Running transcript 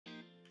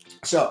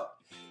So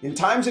in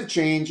times of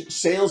change,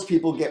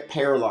 salespeople get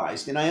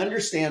paralyzed, and I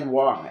understand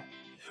why.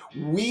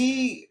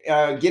 We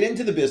get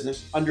into the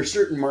business under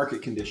certain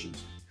market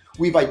conditions.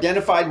 We've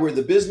identified where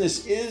the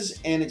business is,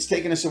 and it's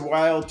taken us a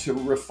while to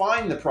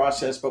refine the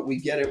process, but we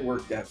get it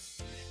worked out.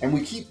 And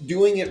we keep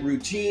doing it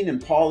routine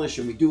and polish,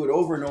 and we do it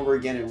over and over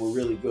again, and we're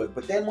really good.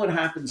 But then what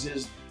happens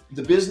is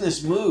the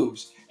business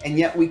moves, and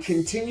yet we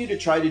continue to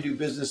try to do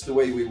business the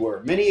way we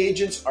were. Many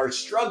agents are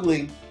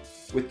struggling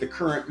with the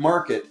current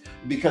market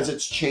because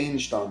it's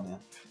changed on them.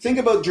 Think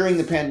about during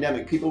the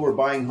pandemic, people were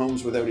buying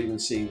homes without even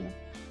seeing them.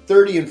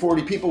 30 and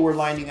 40 people were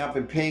lining up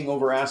and paying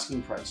over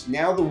asking price.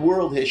 Now the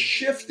world has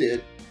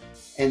shifted,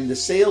 and the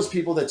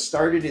salespeople that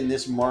started in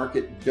this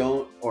market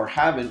don't or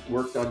haven't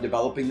worked on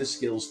developing the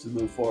skills to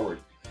move forward.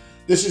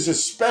 This is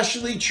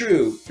especially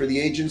true for the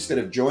agents that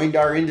have joined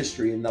our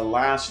industry in the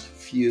last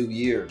few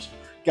years.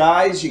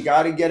 Guys, you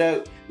got to get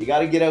out. You got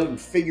to get out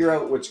and figure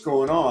out what's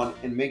going on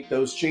and make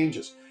those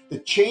changes. The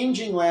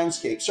changing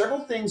landscape, several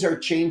things are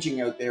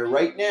changing out there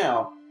right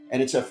now,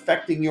 and it's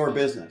affecting your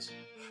business.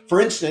 For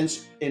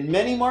instance, in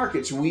many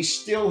markets, we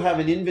still have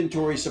an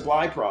inventory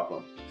supply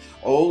problem.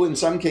 Oh, in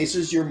some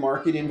cases, your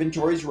market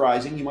inventory is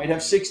rising. You might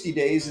have 60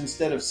 days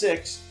instead of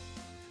 6,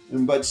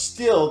 but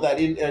still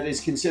that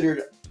is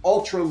considered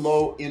ultra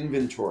low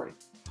inventory.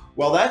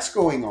 While that's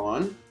going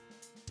on,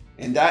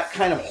 and that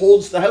kind of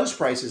holds the house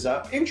prices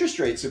up, interest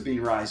rates have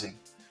been rising.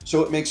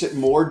 So it makes it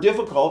more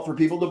difficult for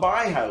people to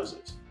buy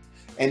houses.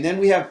 And then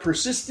we have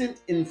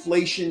persistent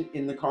inflation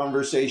in the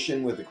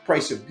conversation with the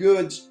price of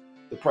goods,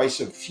 the price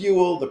of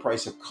fuel, the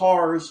price of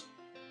cars.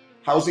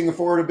 Housing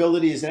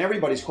affordability is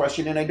everybody's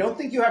question. And I don't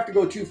think you have to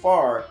go too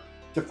far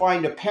to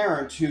find a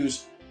parent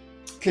who's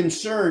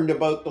concerned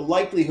about the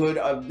likelihood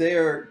of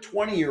their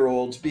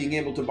 20-year-olds being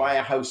able to buy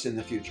a house in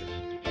the future.